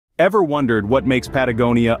Ever wondered what makes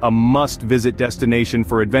Patagonia a must-visit destination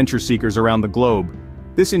for adventure seekers around the globe?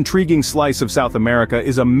 This intriguing slice of South America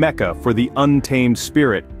is a mecca for the untamed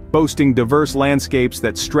spirit, boasting diverse landscapes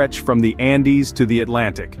that stretch from the Andes to the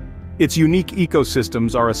Atlantic. Its unique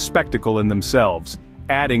ecosystems are a spectacle in themselves,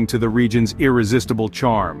 adding to the region's irresistible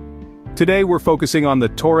charm. Today we're focusing on the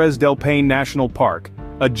Torres del Paine National Park,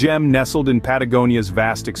 a gem nestled in Patagonia's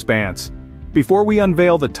vast expanse. Before we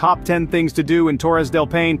unveil the top 10 things to do in Torres del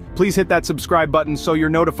Paine, please hit that subscribe button so you're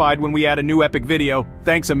notified when we add a new epic video.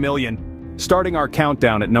 Thanks a million. Starting our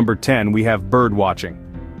countdown at number 10, we have bird watching.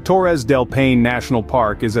 Torres del Paine National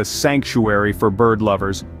Park is a sanctuary for bird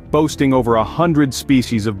lovers, boasting over 100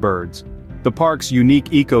 species of birds. The park's unique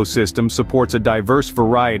ecosystem supports a diverse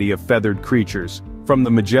variety of feathered creatures, from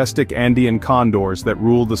the majestic Andean condors that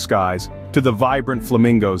rule the skies, to the vibrant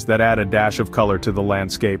flamingos that add a dash of color to the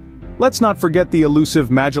landscape. Let's not forget the elusive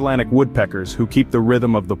Magellanic woodpeckers who keep the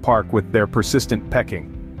rhythm of the park with their persistent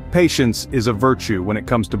pecking. Patience is a virtue when it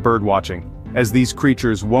comes to birdwatching, as these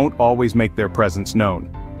creatures won't always make their presence known.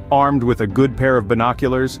 Armed with a good pair of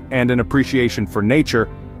binoculars and an appreciation for nature,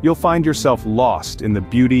 you'll find yourself lost in the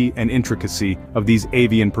beauty and intricacy of these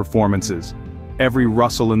avian performances. Every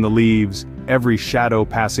rustle in the leaves, every shadow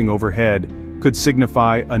passing overhead, could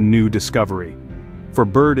signify a new discovery. For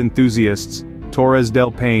bird enthusiasts, Torres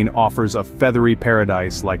del Paine offers a feathery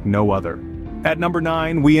paradise like no other. At number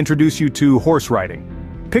 9, we introduce you to horse riding.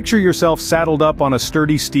 Picture yourself saddled up on a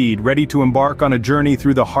sturdy steed ready to embark on a journey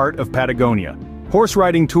through the heart of Patagonia. Horse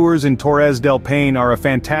riding tours in Torres del Paine are a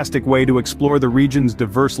fantastic way to explore the region's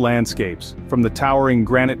diverse landscapes, from the towering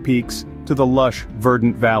granite peaks to the lush,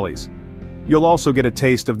 verdant valleys. You'll also get a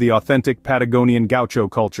taste of the authentic Patagonian gaucho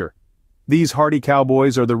culture. These hardy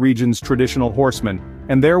cowboys are the region's traditional horsemen,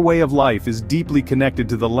 and their way of life is deeply connected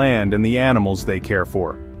to the land and the animals they care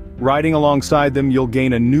for. Riding alongside them, you'll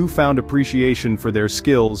gain a newfound appreciation for their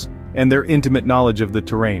skills and their intimate knowledge of the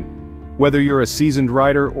terrain. Whether you're a seasoned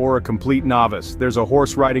rider or a complete novice, there's a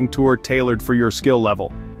horse riding tour tailored for your skill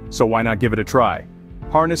level. So why not give it a try?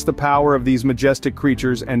 Harness the power of these majestic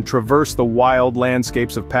creatures and traverse the wild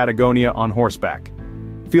landscapes of Patagonia on horseback.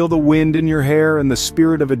 Feel the wind in your hair and the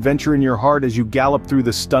spirit of adventure in your heart as you gallop through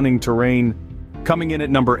the stunning terrain. Coming in at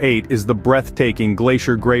number 8 is the breathtaking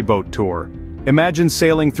Glacier Greyboat Tour. Imagine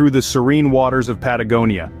sailing through the serene waters of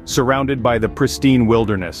Patagonia, surrounded by the pristine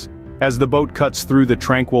wilderness. As the boat cuts through the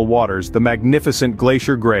tranquil waters, the magnificent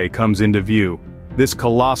Glacier Grey comes into view. This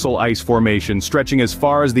colossal ice formation, stretching as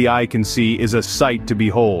far as the eye can see, is a sight to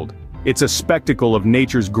behold. It's a spectacle of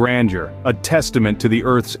nature's grandeur, a testament to the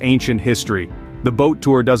Earth's ancient history. The boat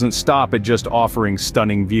tour doesn't stop at just offering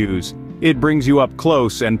stunning views. It brings you up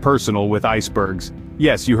close and personal with icebergs.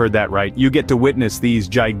 Yes, you heard that right, you get to witness these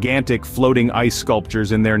gigantic floating ice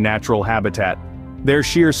sculptures in their natural habitat. Their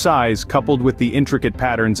sheer size, coupled with the intricate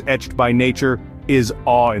patterns etched by nature, is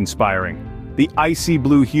awe-inspiring. The icy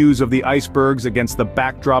blue hues of the icebergs against the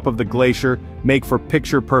backdrop of the glacier make for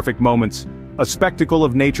picture-perfect moments. A spectacle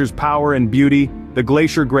of nature's power and beauty, the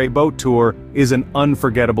Glacier Grey Boat Tour is an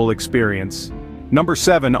unforgettable experience. Number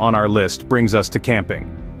 7 on our list brings us to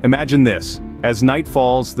camping. Imagine this. As night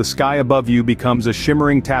falls, the sky above you becomes a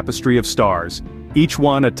shimmering tapestry of stars, each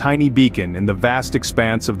one a tiny beacon in the vast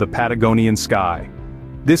expanse of the Patagonian sky.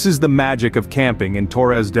 This is the magic of camping in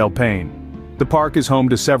Torres del Paine. The park is home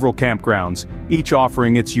to several campgrounds, each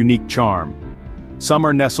offering its unique charm. Some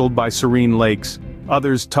are nestled by serene lakes,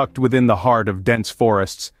 others tucked within the heart of dense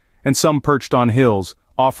forests, and some perched on hills,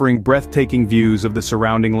 offering breathtaking views of the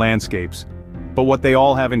surrounding landscapes. But what they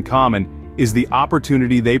all have in common is the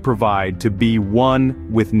opportunity they provide to be one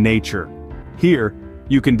with nature. Here,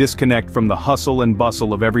 you can disconnect from the hustle and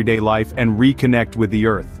bustle of everyday life and reconnect with the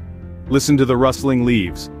earth. Listen to the rustling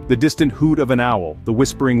leaves, the distant hoot of an owl, the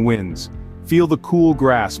whispering winds. Feel the cool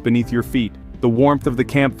grass beneath your feet, the warmth of the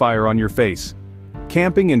campfire on your face.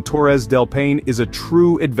 Camping in Torres del Paine is a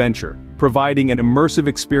true adventure, providing an immersive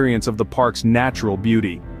experience of the park's natural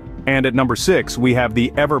beauty. And at number 6, we have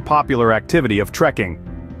the ever-popular activity of trekking.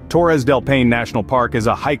 Torres del Paine National Park is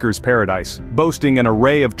a hiker's paradise, boasting an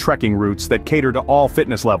array of trekking routes that cater to all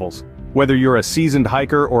fitness levels. Whether you're a seasoned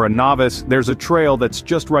hiker or a novice, there's a trail that's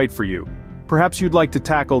just right for you. Perhaps you'd like to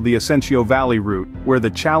tackle the Ascencio Valley route, where the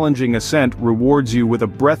challenging ascent rewards you with a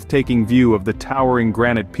breathtaking view of the towering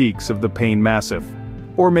granite peaks of the Paine Massif.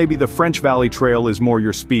 Or maybe the French Valley Trail is more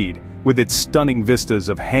your speed, with its stunning vistas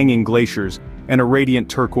of hanging glaciers and a radiant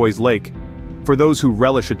turquoise lake. For those who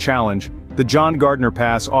relish a challenge, the John Gardner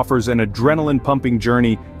Pass offers an adrenaline-pumping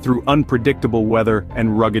journey through unpredictable weather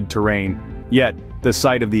and rugged terrain. Yet, the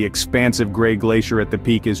sight of the expansive gray glacier at the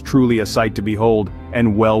peak is truly a sight to behold,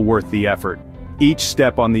 and well worth the effort. Each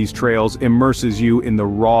step on these trails immerses you in the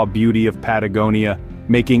raw beauty of Patagonia,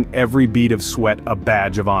 making every bead of sweat a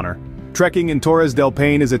badge of honor. Trekking in Torres del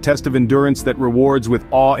Paine is a test of endurance that rewards with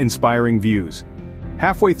awe-inspiring views.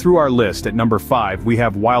 Halfway through our list at number 5 we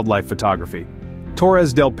have wildlife photography.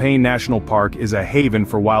 Torres del Paine National Park is a haven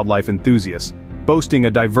for wildlife enthusiasts, boasting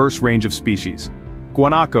a diverse range of species.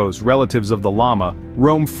 Guanacos, relatives of the llama,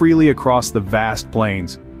 roam freely across the vast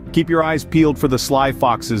plains. Keep your eyes peeled for the sly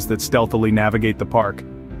foxes that stealthily navigate the park.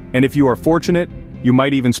 And if you are fortunate, you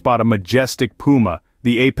might even spot a majestic puma,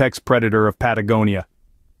 the apex predator of Patagonia.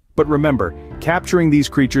 But remember, capturing these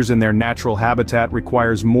creatures in their natural habitat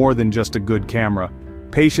requires more than just a good camera.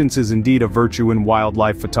 Patience is indeed a virtue in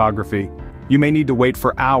wildlife photography. You may need to wait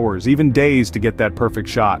for hours, even days to get that perfect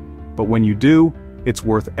shot. But when you do, it's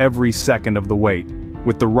worth every second of the wait.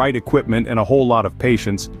 With the right equipment and a whole lot of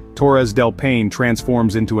patience, Torres del Paine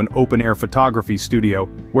transforms into an open-air photography studio,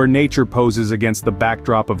 where nature poses against the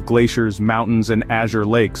backdrop of glaciers, mountains, and azure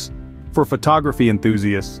lakes. For photography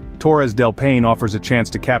enthusiasts, Torres del Paine offers a chance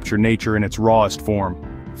to capture nature in its rawest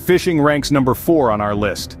form. Fishing ranks number 4 on our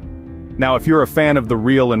list. Now if you're a fan of the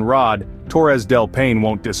reel and rod, Torres del Paine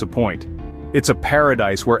won't disappoint. It's a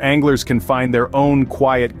paradise where anglers can find their own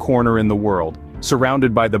quiet corner in the world,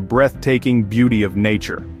 surrounded by the breathtaking beauty of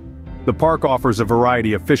nature. The park offers a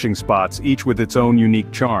variety of fishing spots, each with its own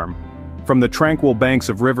unique charm. From the tranquil banks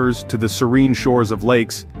of rivers to the serene shores of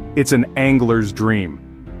lakes, it's an angler's dream.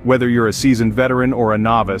 Whether you're a seasoned veteran or a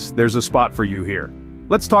novice, there's a spot for you here.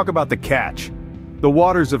 Let's talk about the catch. The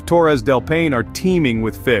waters of Torres del Paine are teeming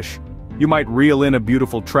with fish. You might reel in a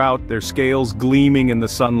beautiful trout, their scales gleaming in the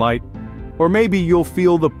sunlight. Or maybe you'll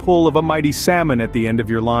feel the pull of a mighty salmon at the end of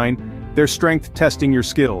your line, their strength testing your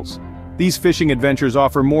skills. These fishing adventures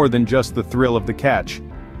offer more than just the thrill of the catch.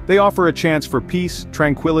 They offer a chance for peace,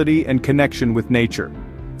 tranquility, and connection with nature.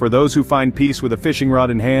 For those who find peace with a fishing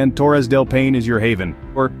rod in hand, Torres del Paine is your haven.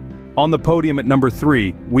 Or, on the podium at number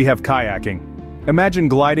 3, we have kayaking. Imagine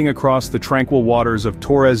gliding across the tranquil waters of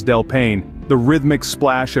Torres del Paine, the rhythmic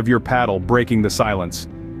splash of your paddle breaking the silence.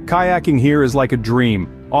 Kayaking here is like a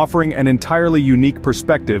dream, offering an entirely unique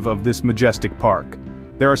perspective of this majestic park.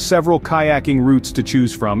 There are several kayaking routes to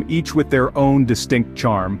choose from, each with their own distinct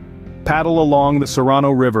charm. Paddle along the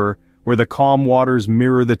Serrano River, where the calm waters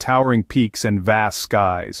mirror the towering peaks and vast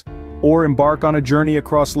skies. Or embark on a journey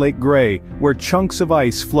across Lake Gray, where chunks of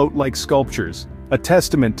ice float like sculptures, a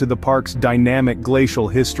testament to the park's dynamic glacial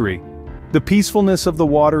history. The peacefulness of the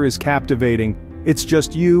water is captivating. It's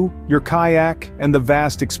just you, your kayak, and the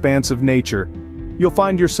vast expanse of nature. You'll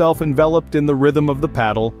find yourself enveloped in the rhythm of the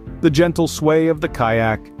paddle, the gentle sway of the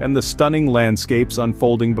kayak, and the stunning landscapes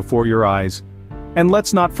unfolding before your eyes. And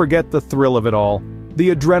let's not forget the thrill of it all.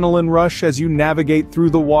 The adrenaline rush as you navigate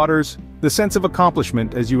through the waters, the sense of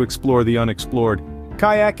accomplishment as you explore the unexplored.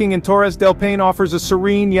 Kayaking in Torres del Paine offers a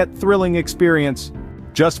serene yet thrilling experience.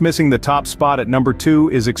 Just missing the top spot at number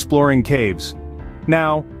 2 is exploring caves.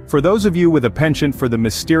 Now, for those of you with a penchant for the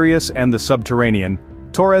mysterious and the subterranean,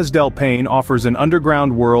 Torres del Paine offers an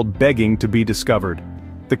underground world begging to be discovered.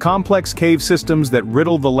 The complex cave systems that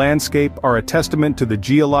riddle the landscape are a testament to the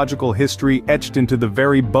geological history etched into the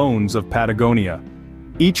very bones of Patagonia.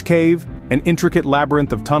 Each cave, an intricate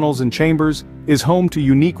labyrinth of tunnels and chambers, is home to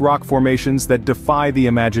unique rock formations that defy the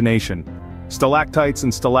imagination. Stalactites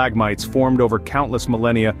and stalagmites formed over countless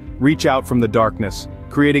millennia reach out from the darkness,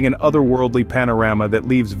 creating an otherworldly panorama that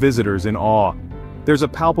leaves visitors in awe. There's a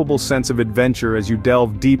palpable sense of adventure as you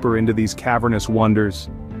delve deeper into these cavernous wonders.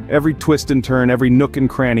 Every twist and turn, every nook and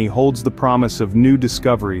cranny holds the promise of new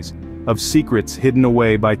discoveries, of secrets hidden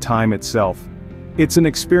away by time itself. It's an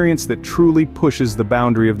experience that truly pushes the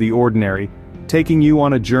boundary of the ordinary, taking you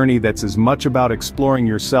on a journey that's as much about exploring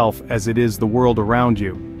yourself as it is the world around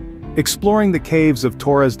you. Exploring the caves of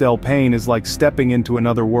Torres del Paine is like stepping into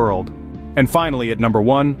another world. And finally, at number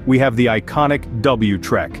 1, we have the iconic W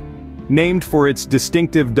Trek. Named for its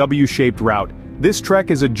distinctive W-shaped route, this trek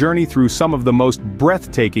is a journey through some of the most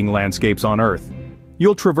breathtaking landscapes on Earth.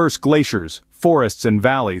 You'll traverse glaciers, forests and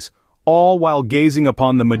valleys, all while gazing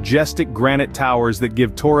upon the majestic granite towers that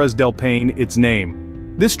give Torres del Paine its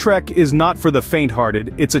name. This trek is not for the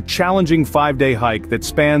faint-hearted. It's a challenging 5-day hike that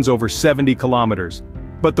spans over 70 kilometers.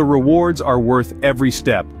 But the rewards are worth every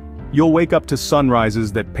step. You'll wake up to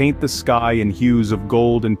sunrises that paint the sky in hues of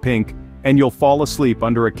gold and pink, and you'll fall asleep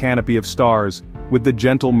under a canopy of stars, with the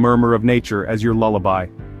gentle murmur of nature as your lullaby.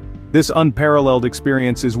 This unparalleled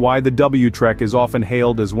experience is why the W Trek is often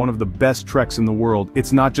hailed as one of the best treks in the world.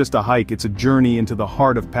 It's not just a hike, it's a journey into the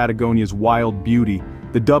heart of Patagonia's wild beauty.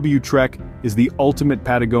 The W Trek is the ultimate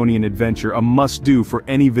Patagonian adventure, a must-do for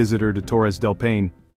any visitor to Torres del Paine.